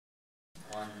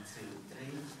1, 2,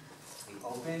 3. We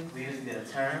open. We usually did a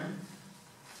turn.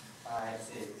 5,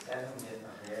 6, 7. We did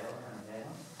a veil and a veil.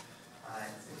 5,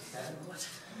 6, 7. Was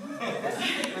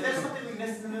there something we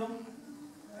missed in the middle?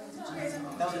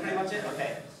 That was pretty much it?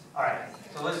 Okay. Alright.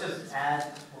 So let's just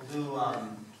add, we'll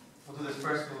do this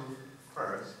first move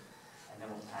first, and then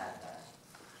we'll add that.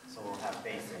 So we'll have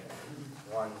basic.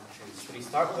 1, 2, 3.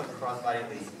 Start with a crossbody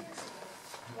lead.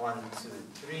 1, 2,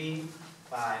 3,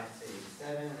 5, 6,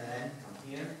 7, and then come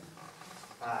here.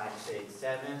 5, 6,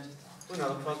 7. Do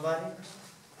another crossbody.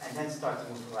 And then start to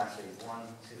move to the last lead. 1,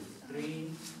 2,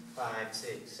 3, 5,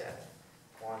 6, 7.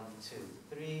 1, 2,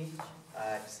 3,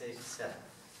 5, 6, 7.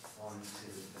 1,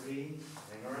 2, 3,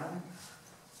 ring around.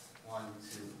 1,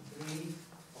 2, 3,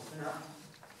 open up.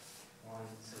 1,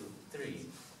 2, 3,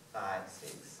 5,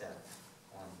 6, 7.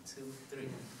 1, 2, 3,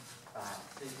 5,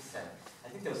 6, 7. I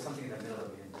think there was something in the middle that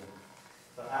we didn't do.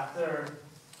 So after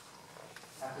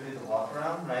we did the walk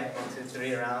around, right? 1, 2,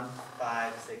 3 around,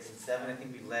 5, 6, and 7. I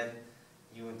think we led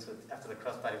you into, after the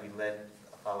crossbody, we led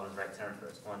a follower's right turn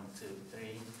first. 1, 2,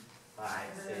 3, 5,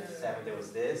 6, 7. There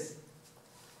was this.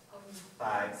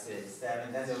 5, 6,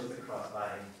 7. Then there was the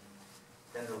crossbody.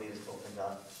 Then the leaders opened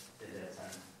up, did their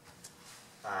turn.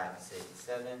 5, 6,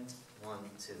 7. 1,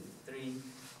 2, 3.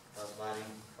 Crossbody,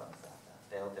 crossbody.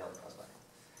 Veil, crossbody.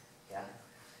 Yeah?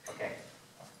 Okay.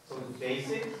 So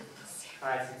basic.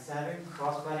 5, 6, 7.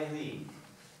 Crossbody lead.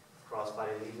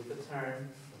 Crossbody lead with the turn.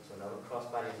 So another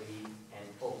crossbody lead and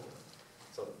open.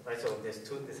 So right. So there's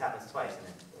two. This happens twice, and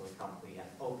then we come lead and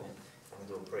open, and we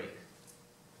do a break.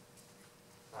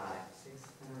 5, 6,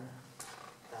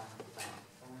 down, down.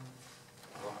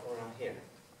 Walk around here.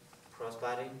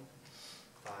 Crossbody.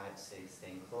 5, 6,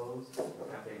 staying closed.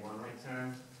 After one right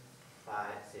turn. 5,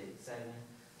 6, 7.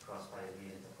 Crossbody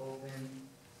lead into open.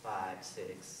 5,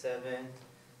 6, 7.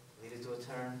 Leaders do a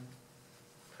turn.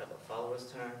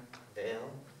 Followers turn. Veil.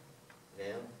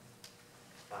 Veil.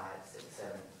 5, 6,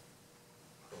 7.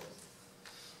 Close.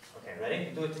 Okay,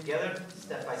 ready? Do it together,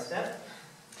 step by step.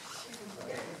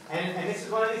 Okay. And this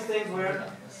is one of these things where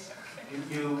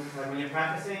when you're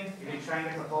practicing, you can try and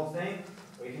get the whole thing,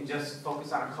 or you can just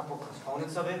focus on a couple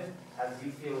components of it as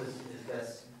you feel is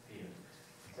best for you.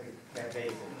 So get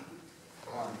basic.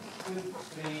 1, 2,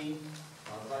 3,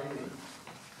 crossbody lead.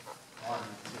 1,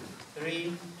 2,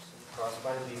 3,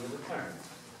 crossbody lead with a turn.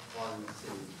 1,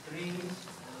 2, 3,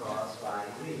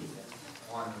 crossbody lead.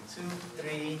 1, 2,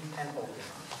 3, and open.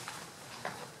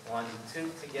 1,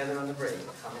 2, together on the break,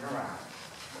 coming around.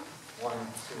 1,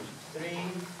 2, 3,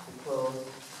 we close,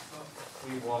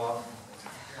 we walk,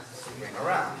 we ring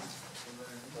around.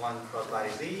 1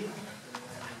 crossbody lead,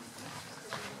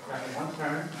 grabbing one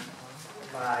turn.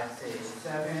 5, 6,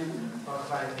 7,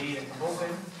 crossbody lead and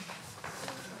open.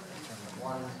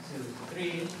 1, 2,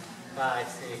 3, 5,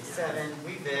 6, 7,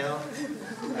 we veil.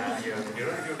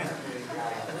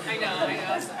 I know,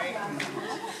 sorry.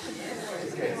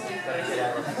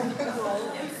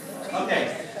 Okay.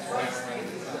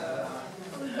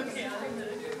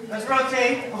 Let's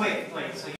rotate. Oh, wait. So